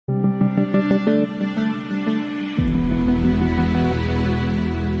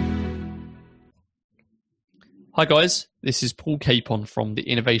Hi guys, this is Paul Capon from the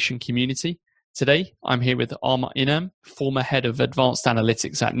Innovation Community. Today, I'm here with Ahmer Inam, former head of advanced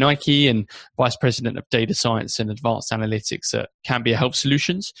analytics at Nike and vice president of data science and advanced analytics at Cambia Health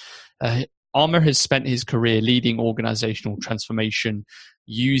Solutions. Ahmer has spent his career leading organizational transformation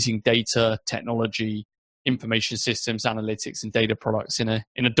using data, technology, information systems, analytics, and data products in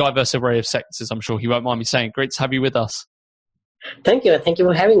a diverse array of sectors. I'm sure he won't mind me saying. Great to have you with us. Thank you. Thank you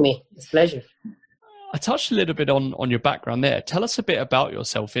for having me. It's a pleasure. I touched a little bit on your background there. Tell us a bit about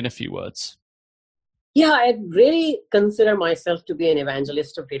yourself in a few words. Yeah, I really consider myself to be an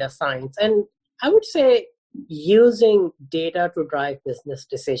evangelist of data science. And I would say using data to drive business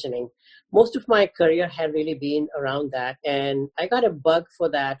decisioning. Most of my career had really been around that. And I got a bug for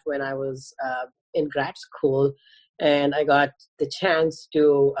that when I was in grad school. And I got the chance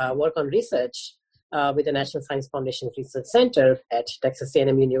to work on research with the National Science Foundation Research Center at Texas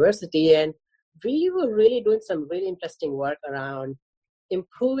A&M University. And we were really doing some really interesting work around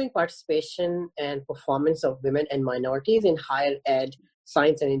improving participation and performance of women and minorities in higher ed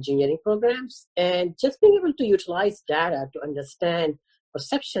science and engineering programs, and just being able to utilize data to understand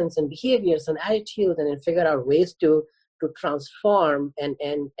perceptions and behaviors and attitudes and then figure out ways to transform. And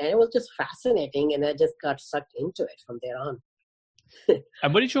it was just fascinating, and I just got sucked into it from there on.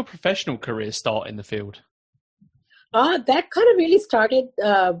 And when did your professional career start in the field? That kind of really started,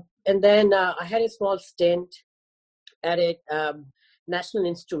 and then I had a small stint at it. National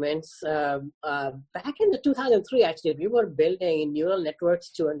Instruments, back in the 2003, actually, we were building neural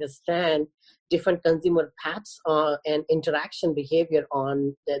networks to understand different consumer paths and interaction behavior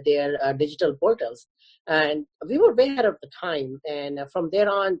on their digital portals. And we were way ahead of the time. And from there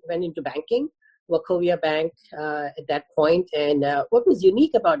on, went into banking, Wachovia Bank at that point. And what was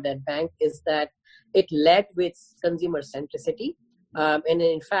unique about that bank is that it led with consumer centricity. And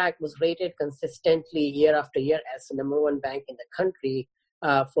in fact was rated consistently year after year as the number one bank in the country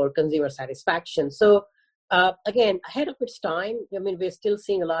for consumer satisfaction. So again, ahead of its time. I mean, we're still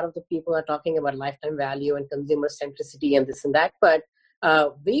seeing a lot of the people are talking about lifetime value and consumer centricity and this and that, but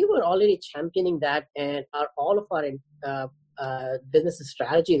we were already championing that, and all of our business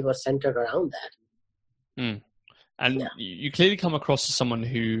strategies were centered around that. Mm. And you clearly come across as someone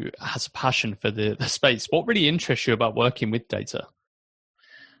who has a passion for the space. What really interests you about working with data?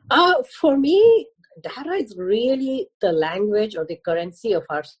 For me, data is really the language or the currency of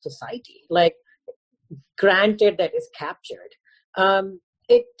our society. Like, granted that is captured.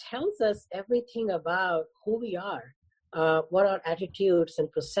 It tells us everything about who we are, what our attitudes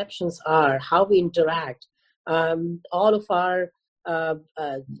and perceptions are, how we interact, all of our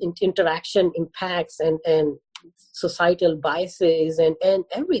interaction impacts and societal biases and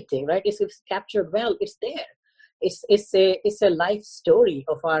everything, right? If it's captured well, it's there. It's a life story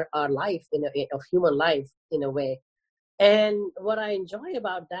of our life of human life in a way. And what I enjoy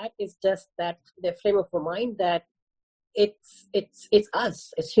about that is just that the frame of mind that it's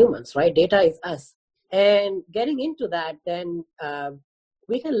us, it's humans, right? Data is us. And getting into that, then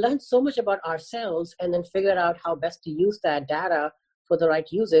we can learn so much about ourselves and then figure out how best to use that data for the right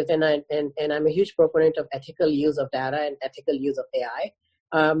uses. And I'm a huge proponent of ethical use of data and ethical use of AI.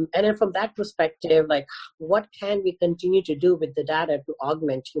 And then from that perspective, like, what can we continue to do with the data to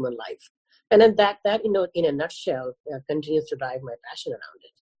augment human life? And then that in a nutshell continues to drive my passion around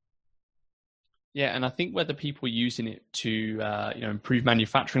it. Yeah, and I think whether people are using it to improve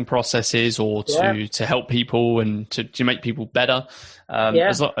manufacturing processes or to help people and to make people better,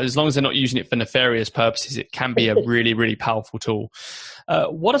 as long as they're not using it for nefarious purposes, it can be a really, really powerful tool.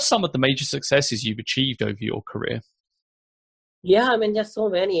 What are some of the major successes you've achieved over your career? Yeah, I mean, just so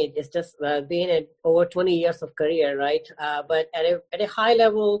many. It's just been over 20 years of career, right? But at a high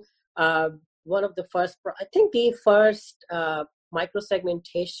level, one of the first, I think the first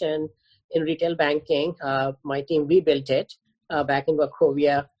microsegmentation in retail banking, my team, we built it back in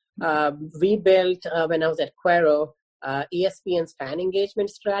Wachovia. We built, when I was at Quero, ESPN's fan engagement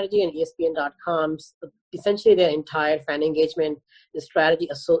strategy and ESPN.com's, essentially their entire fan engagement strategy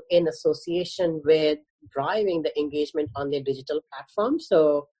in association with driving the engagement on their digital platform.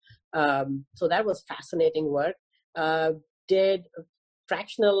 So that was fascinating work. Did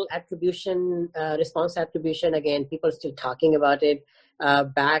fractional attribution, response attribution. Again, people are still talking about it.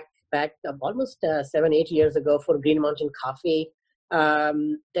 Back almost 7-8 years ago for Green Mountain Coffee.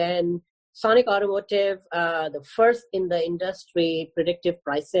 Then Sonic Automotive, the first in the industry predictive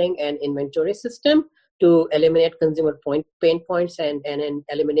pricing and inventory system to eliminate consumer pain points and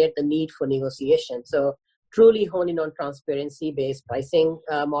eliminate the need for negotiation. So truly honing on transparency-based pricing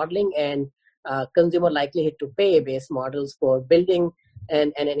modeling and consumer likelihood to pay based models for building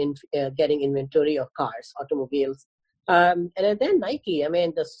and getting inventory of cars, automobiles. And then Nike, I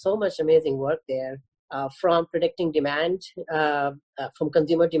mean, there's so much amazing work there, from predicting demand, from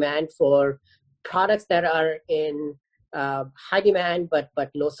consumer demand for products that are in high demand but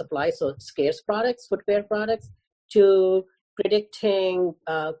low supply, so scarce products, footwear products, to predicting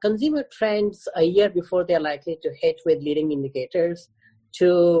consumer trends a year before they're likely to hit with leading indicators,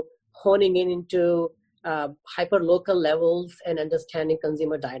 to honing in into hyper local levels and understanding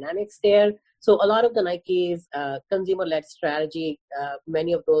consumer dynamics there. So a lot of the Nike's consumer-led strategy,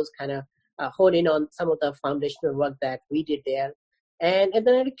 many of those kind of hone in on some of the foundational work that we did there. And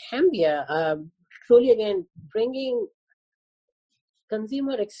then at Cambia, truly again, bringing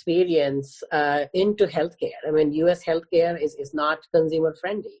consumer experience into healthcare. I mean, US healthcare is not consumer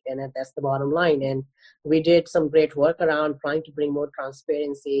friendly, and that's the bottom line. And we did some great work around trying to bring more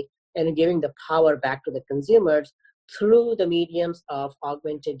transparency and giving the power back to the consumers through the mediums of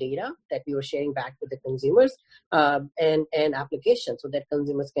augmented data that we were sharing back with the consumers, and applications, so that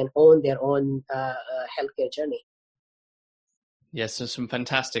consumers can own their own healthcare journey. Yes, so some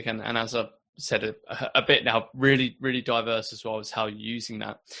fantastic, and as I've said a bit now, really, really diverse as well as how you're using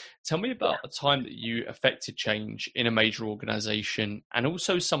that. Tell me about a time that you affected change in a major organization, and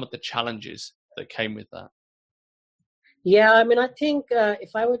also some of the challenges that came with that. Yeah, I mean, I think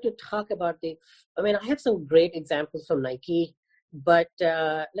if I were to talk about I have some great examples from Nike, but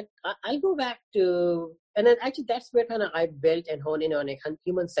I'll go back to, and then actually that's where kind of I built and honed in on a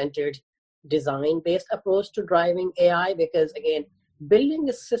human-centered design-based approach to driving AI, because again, building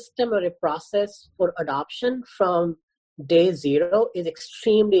a system or a process for adoption from day zero is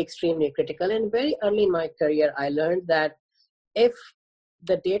extremely, extremely critical. And very early in my career, I learned that if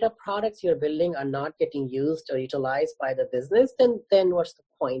the data products you're building are not getting used or utilized by the business, then what's the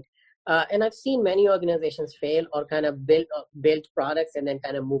point? And I've seen many organizations fail or kind of build products and then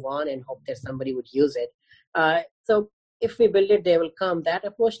kind of move on and hope that somebody would use it. So if we build it, they will come. That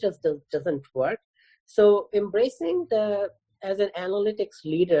approach doesn't work. So embracing as an analytics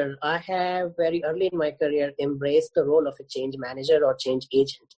leader, I have very early in my career embraced the role of a change manager or change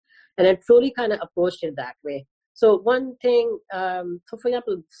agent. And I truly kind of approached it that way. So one thing, so for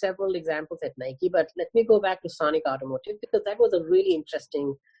example, several examples at Nike, but let me go back to Sonic Automotive, because that was a really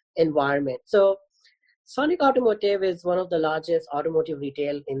interesting environment. So Sonic Automotive is one of the largest automotive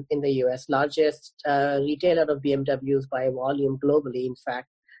retail in the US, largest retailer of BMWs by volume globally, in fact.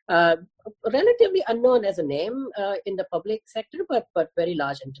 Relatively unknown as a name in the public sector, but very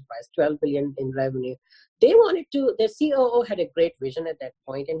large enterprise, 12 billion in revenue. Their COO had a great vision at that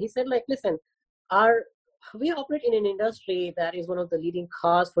point, and he said, like, listen, we operate in an industry that is one of the leading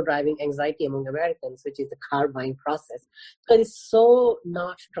cause for driving anxiety among Americans, which is the car buying process, because it's so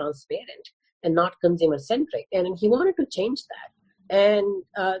not transparent and not consumer centric. And he wanted to change that. And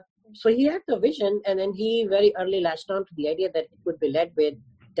so he had the vision, and then he very early latched on to the idea that it would be led with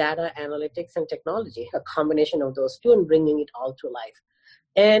data analytics and technology, a combination of those two, and bringing it all to life.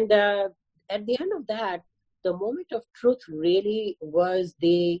 And at the end of that, the moment of truth really was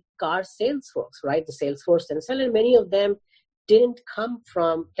the car sales folks, right? The sales force themselves, and many of them didn't come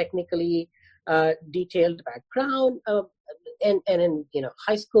from technically detailed background and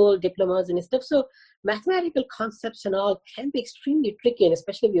high school diplomas and stuff. So mathematical concepts and all can be extremely tricky, and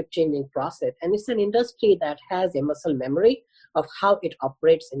especially if you're changing process. And it's an industry that has a muscle memory of how it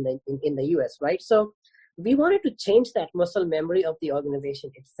operates in the US, right? So we wanted to change that muscle memory of the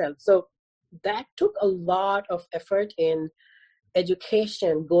organization itself. So that took a lot of effort in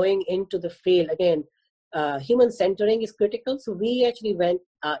education, going into the field. Again, human centering is critical. So we actually went,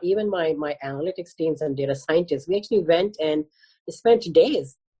 even my analytics teams and data scientists, we actually went and spent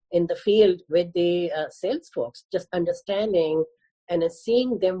days in the field with the sales folks, just understanding and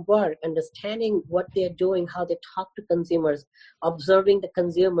seeing them work, understanding what they're doing, how they talk to consumers, observing the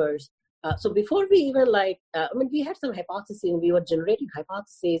consumers. So before we even we had some hypotheses, and we were generating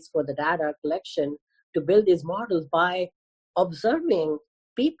hypotheses for the data collection to build these models by observing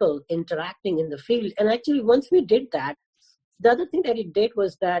people interacting in the field. And actually, once we did that, the other thing that it did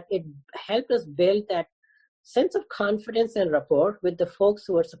was that it helped us build that sense of confidence and rapport with the folks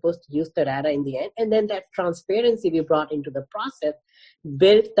who are supposed to use the data in the end. And then that transparency we brought into the process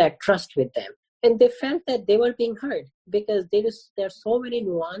built that trust with them. And they felt that they were being heard, because there are so many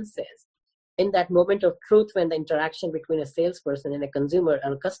nuances in that moment of truth when the interaction between a salesperson and a consumer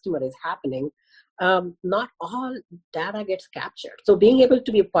and a customer is happening. Not all data gets captured. So being able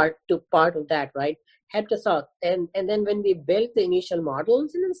to be part of that, right, helped us out. And then when we built the initial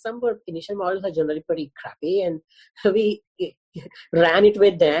models, and then some initial models are generally pretty crappy, and we ran it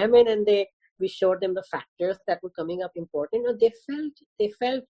with them, and then we showed them the factors that were coming up important, and they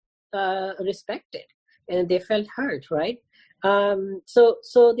felt respected, and they felt heard, right? So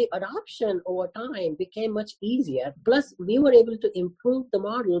the adoption over time became much easier. Plus, we were able to improve the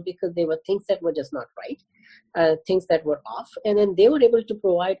model because there were things that were just not right, things that were off, and then they were able to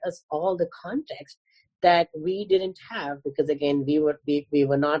provide us all the context that we didn't have because, again, we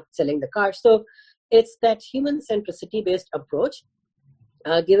were not selling the car. So it's that human centricity based approach,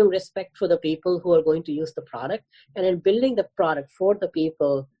 giving respect for the people who are going to use the product, and then building the product for the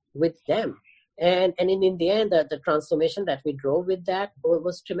people with them. And in the end, the transformation that we drove with that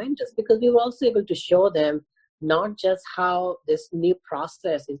was tremendous, because we were also able to show them not just how this new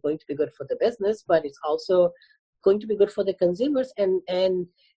process is going to be good for the business, but it's also going to be good for the consumers, and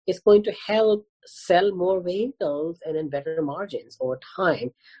it's going to help sell more vehicles and then better margins over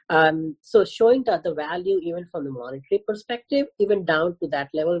time. So showing that the value, even from the monetary perspective, even down to that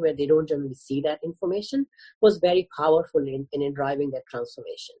level where they don't generally see that information, was very powerful in driving that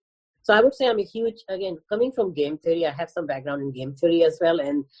transformation. So I would say I'm a huge, again, coming from game theory, I have some background in game theory as well.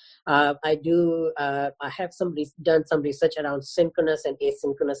 And I have done some research around synchronous and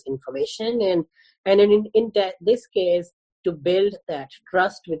asynchronous information. And in this case, to build that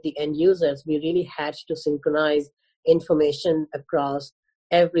trust with the end users, we really had to synchronize information across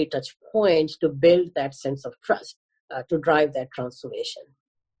every touch point to build that sense of trust, to drive that transformation.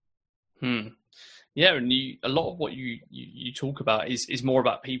 Yeah, and a lot of what you talk about is more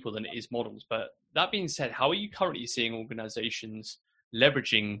about people than it is models. But that being said, how are you currently seeing organizations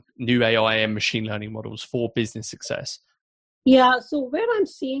leveraging new AI and machine learning models for business success? Yeah, so where I'm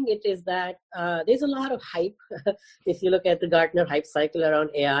seeing it is that there's a lot of hype. If you look at the Gartner hype cycle around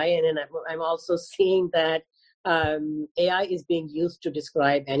AI, and then I'm also seeing that AI is being used to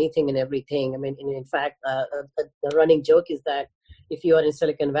describe anything and everything. I mean, in fact, the running joke is that if you are in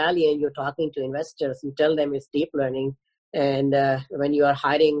Silicon Valley and you're talking to investors, you tell them it's deep learning. And when you are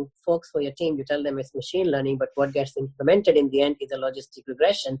hiring folks for your team, you tell them it's machine learning, but what gets implemented in the end is a logistic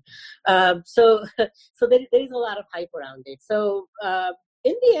regression. So there is a lot of hype around it. So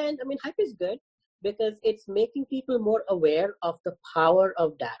in the end, I mean, hype is good because it's making people more aware of the power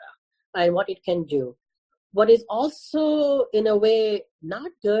of data and what it can do. What is also, in a way,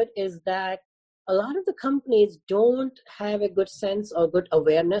 not good is that a lot of the companies don't have a good sense or good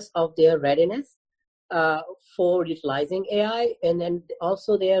awareness of their readiness for utilizing AI, and then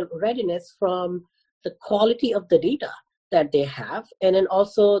also their readiness from the quality of the data that they have, and then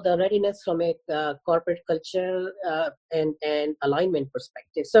also the readiness from a corporate culture and alignment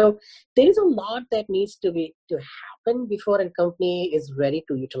perspective. So there is a lot that needs to happen before a company is ready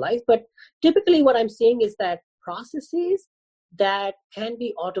to utilize. But typically what I'm seeing is that processes that can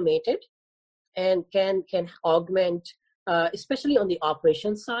be automated and can augment, especially on the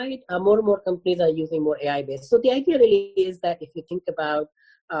operations side, more and more companies are using more AI-based. So the idea really is that if you think about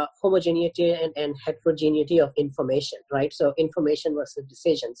homogeneity and heterogeneity of information, right? So information versus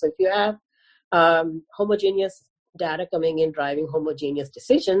decision. So if you have homogeneous data coming in, driving homogeneous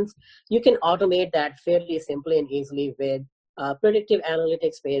decisions, you can automate that fairly simply and easily with predictive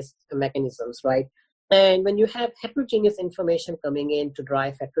analytics-based mechanisms, right? And when you have heterogeneous information coming in to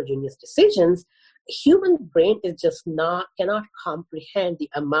drive heterogeneous decisions, human brain is just cannot comprehend the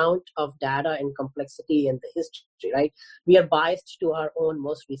amount of data and complexity and the history, right? We are biased to our own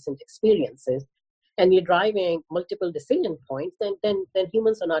most recent experiences, and we're driving multiple decision points, then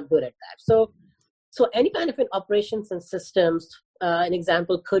humans are not good at that. So any kind of an operations and systems, an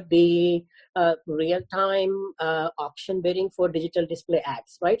example could be real-time auction bidding for digital display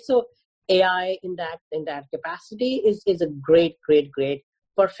ads, right? So AI in that capacity is a great,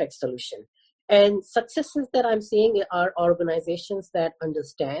 perfect solution. And successes that I'm seeing are organizations that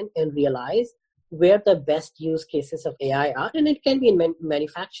understand and realize where the best use cases of AI are. And it can be in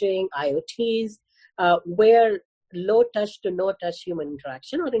manufacturing, IoTs, where low touch to no touch human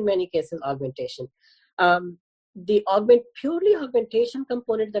interaction, or in many cases, augmentation. The purely augmentation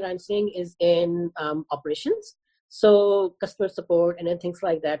component that I'm seeing is in operations. So customer support and then things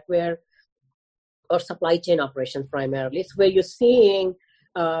like that, or supply chain operations primarily. It's where you're seeing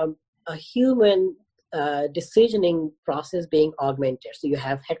a human decisioning process being augmented. So you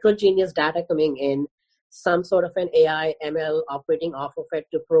have heterogeneous data coming in, some sort of an AI, ML operating off of it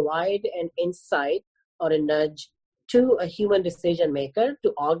to provide an insight or a nudge to a human decision maker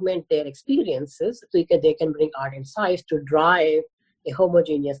to augment their experiences so they can bring art insights to drive a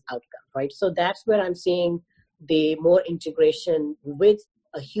homogeneous outcome, right? So that's where I'm seeing the more integration with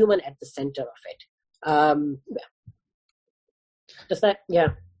a human at the center of it. Does that, yeah.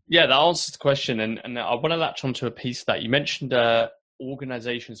 Yeah, that answers the question. And I want to latch onto a piece that you mentioned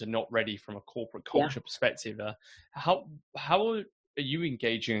organizations are not ready from a corporate culture perspective. How are you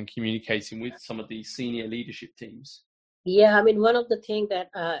engaging and communicating with some of these senior leadership teams? Yeah, I mean, one of the things that,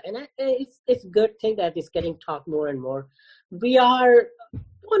 it's good thing that is getting talked more and more. We are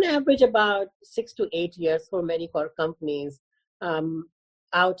on average about 6 to 8 years for many core companies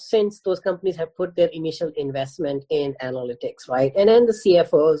out since those companies have put their initial investment in analytics, right? And then the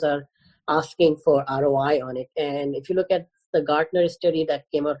CFOs are asking for ROI on it. And if you look at the Gartner study that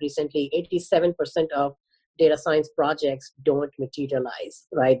came out recently, 87% of data science projects don't materialize,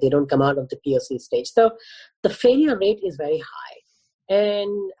 right? They don't come out of the POC stage. So the failure rate is very high.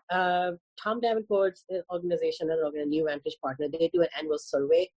 And Tom Davenport's organization, a New Vantage Partner, they do an annual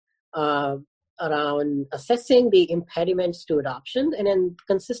survey around assessing the impediments to adoption. And then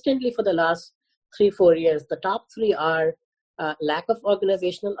consistently for the last 3-4 years, the top three are lack of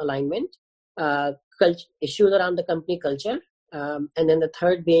organizational alignment, issues around the company culture, and then the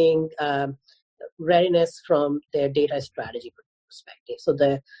third being readiness from their data strategy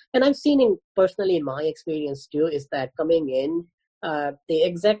perspective. And I've seen personally in my experience too, is that coming in, the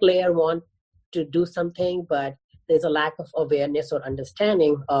exec layer want to do something, but there's a lack of awareness or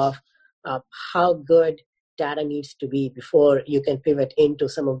understanding of how good data needs to be before you can pivot into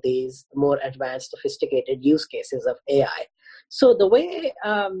some of these more advanced, sophisticated use cases of AI. So the way,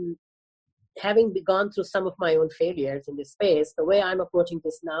 having gone through some of my own failures in this space, the way I'm approaching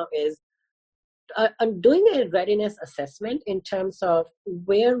this now is I'm doing a readiness assessment in terms of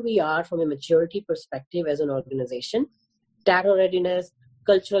where we are from a maturity perspective as an organization, data readiness,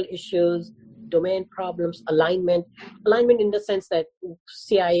 cultural issues, domain problems, alignment in the sense that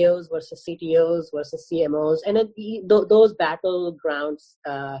CIOs versus CTOs versus CMOs, and those battlegrounds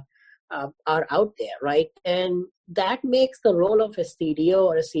are out there, right? And that makes the role of a CDO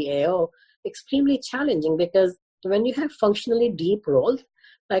or a CAO extremely challenging, because when you have functionally deep roles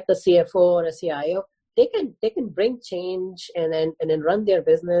like a CFO or a CIO, they can bring change and then run their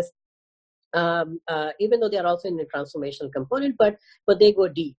business, even though they are also in the transformational component, but they go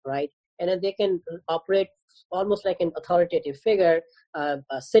deep, right? And then they can operate almost like an authoritative figure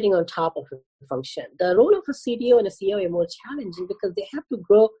sitting on top of a function. The role of a CDO and a CEO is more challenging because they have to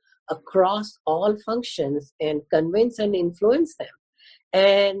grow across all functions and convince and influence them.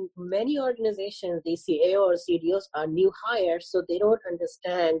 And many organizations, the CAO or CDOs are new hires, so they don't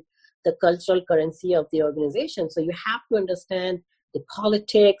understand the cultural currency of the organization. So you have to understand the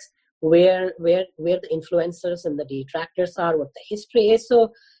politics, where the influencers and the detractors are, what the history is.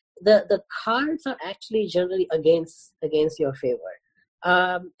 So the cards are actually generally against your favor.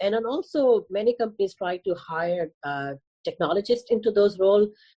 And then also many companies try to hire technologists into those roles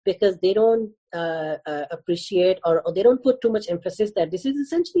because they don't appreciate or they don't put too much emphasis that this is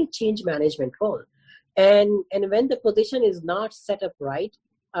essentially a change management role. And when the position is not set up right,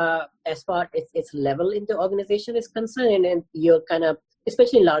 as far as its level in the organization is concerned, and you're kind of,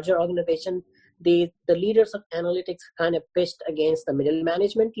 especially in larger organizations, the leaders of analytics kind of pitched against the middle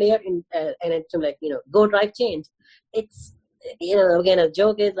management layer and it's like, go drive change. It's, again, a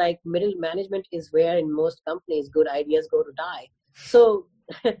joke is like middle management is where in most companies good ideas go to die. So,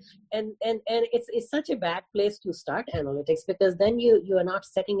 and it's such a bad place to start analytics, because then you are not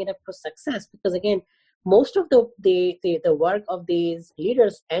setting it up for success, because again, most of the work of these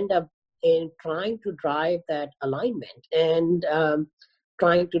leaders end up in trying to drive that alignment and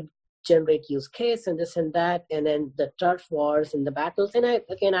trying to generate use case and this and that, and then the turf wars and the battles. And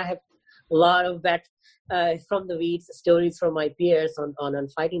I have a lot of that from the weeds stories from my peers on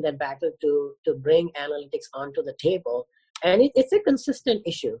fighting that battle to bring analytics onto the table, and it's a consistent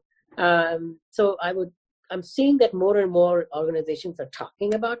issue. So I'm seeing that more and more organizations are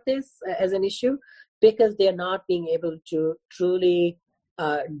talking about this as an issue, because they're not being able to truly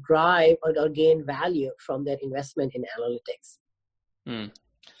drive or gain value from their investment in analytics.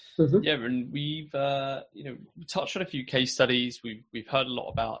 Mm-hmm. Yeah, and we've touched on a few case studies. We've heard a lot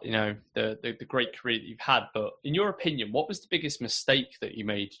about the great career that you've had. But in your opinion, what was the biggest mistake that you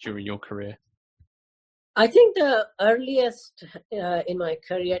made during your career? I think the earliest in my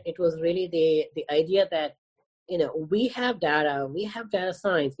career, it was really the idea that we have data, we have data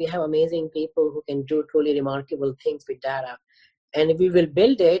science, we have amazing people who can do truly remarkable things with data, and we will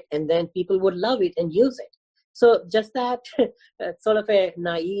build it, and then people would love it and use it. So just that sort of a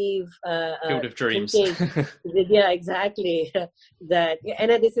naive field of dreams. Yeah, exactly. That,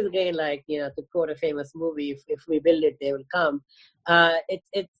 and this is again like to quote a famous movie: if we build it, they will come.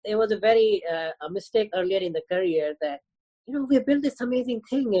 It was a very a mistake earlier in the career that we built this amazing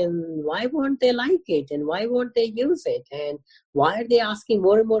thing, and why won't they like it, and why won't they use it, and why are they asking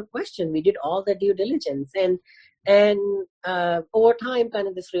more and more questions? We did all the due diligence, and And over time, kind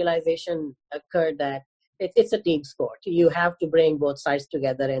of this realization occurred that it's a team sport. You have to bring both sides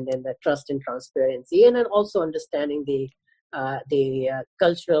together, and then the trust and transparency, and then also understanding the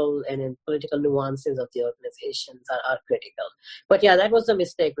cultural and political nuances of the organizations are critical. But yeah, that was a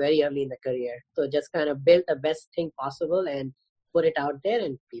mistake very early in the career. So just kind of build the best thing possible and put it out there,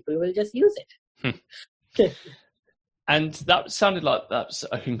 and people will just use it. And that sounded like that's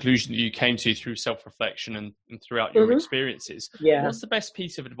a conclusion that you came to through self-reflection and throughout your experiences. Yeah. What's the best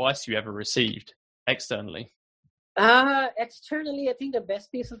piece of advice you ever received externally? Externally, I think the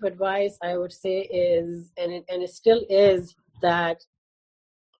best piece of advice I would say is, and it still is, that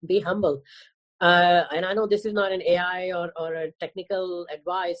be humble. And I know this is not an AI or a technical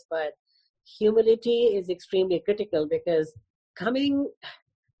advice, but humility is extremely critical, because coming,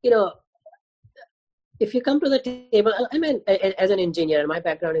 if you come to the table, I mean, as an engineer, my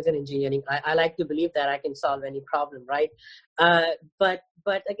background is in engineering. I like to believe that I can solve any problem, right?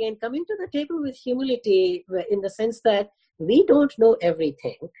 But again, coming to the table with humility, in the sense that we don't know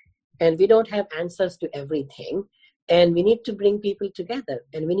everything, and we don't have answers to everything, and we need to bring people together,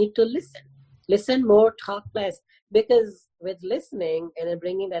 and we need to listen more, talk less, because with listening and then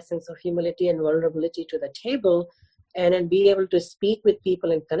bringing that sense of humility and vulnerability to the table, and then be able to speak with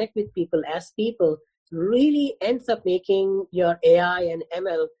people and connect with people as people, really ends up making your AI and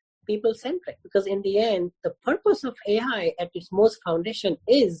ML people-centric. Because in the end, the purpose of AI at its most foundation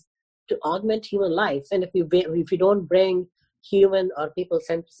is to augment human lives. And if you don't bring human or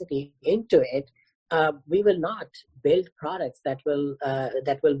people-centricity into it, we will not build products that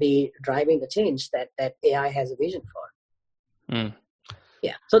will be driving the change that AI has a vision for. Mm.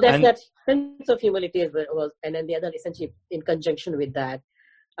 Yeah. So that sense of humility was, and then the other, essentially in conjunction with that,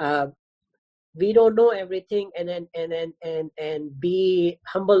 we don't know everything, and be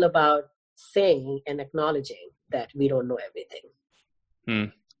humble about saying and acknowledging that we don't know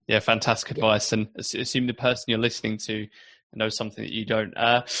everything. Yeah, fantastic advice. And assume the person you're listening to knows something that you don't.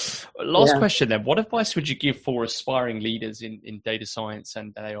 Last question then. What advice would you give for aspiring leaders in data science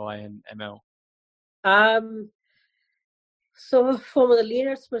and AI and ML? So from the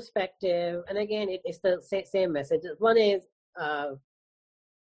leader's perspective, and again, it's the same message. One is,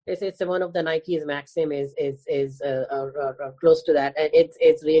 it's one of the Nike's maxim is close to that, and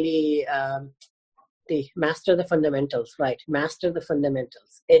it's really the master the fundamentals, right? Master the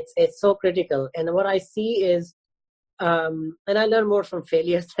fundamentals. It's so critical. And what I see is, and I learn more from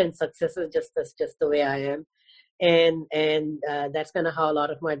failures than successes. That's just the way I am, and that's kind of how a lot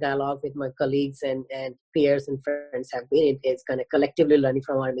of my dialogue with my colleagues and peers and friends have been. It's kind of collectively learning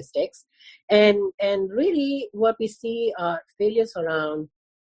from our mistakes, and really what we see are failures around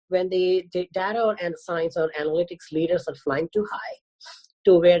when the data and science or analytics leaders are flying too high,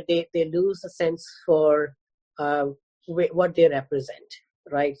 to where they lose a sense for what they represent,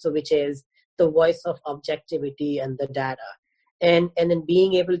 right? So which is the voice of objectivity and the data. And then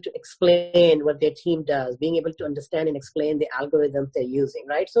being able to explain what their team does, being able to understand and explain the algorithms they're using,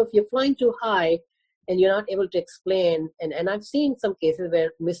 right? So if you're flying too high and you're not able to explain, and I've seen some cases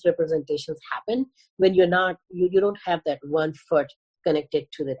where misrepresentations happen when you don't have that one foot connected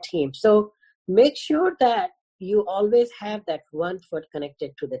to the team. So make sure that you always have that one foot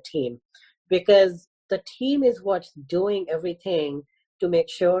connected to the team, because the team is what's doing everything to make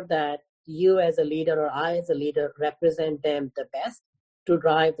sure that you as a leader or I as a leader represent them the best to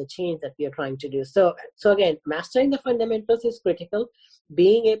drive the change that we are trying to do. So again, mastering the fundamentals is critical.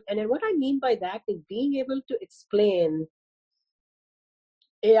 And then what I mean by that is being able to explain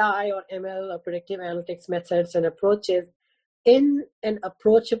AI or ML or predictive analytics methods and approaches in an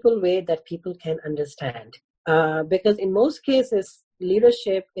approachable way that people can understand. Because in most cases,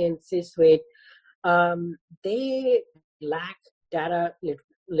 leadership in C-suite, they lack data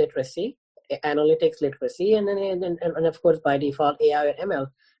literacy, analytics literacy, and of course, by default, AI or ML.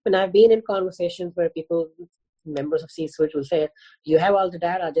 When I've been in conversations where members of C-suite will say, you have all the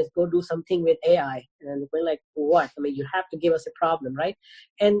data, just go do something with AI. And we're like, what? I mean, you have to give us a problem, right?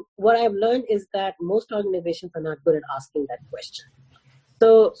 And what I've learned is that most organizations are not good at asking that question.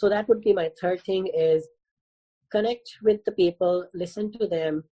 So that would be my third thing, is connect with the people, listen to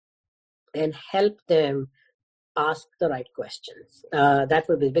them, and help them ask the right questions. That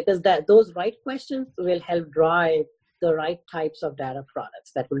would be, because those right questions will help drive the right types of data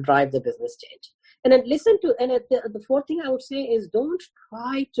products that will drive the business change. And then the fourth thing I would say is, don't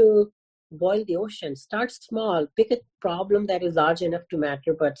try to boil the ocean. Start small. Pick a problem that is large enough to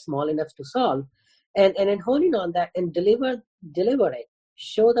matter but small enough to solve, and then honing on that and deliver it.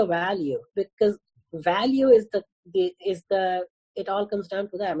 Show the value, because value is the it all comes down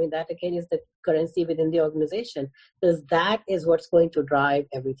to that. I mean, that again is the currency within the organization, because that is what's going to drive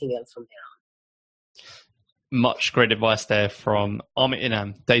everything else from there on. Much great advice there from Ahmer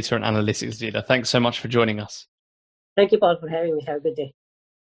Inam, data and analytics leader. Thanks so much for joining us. Thank you, Paul, for having me. Have a good day.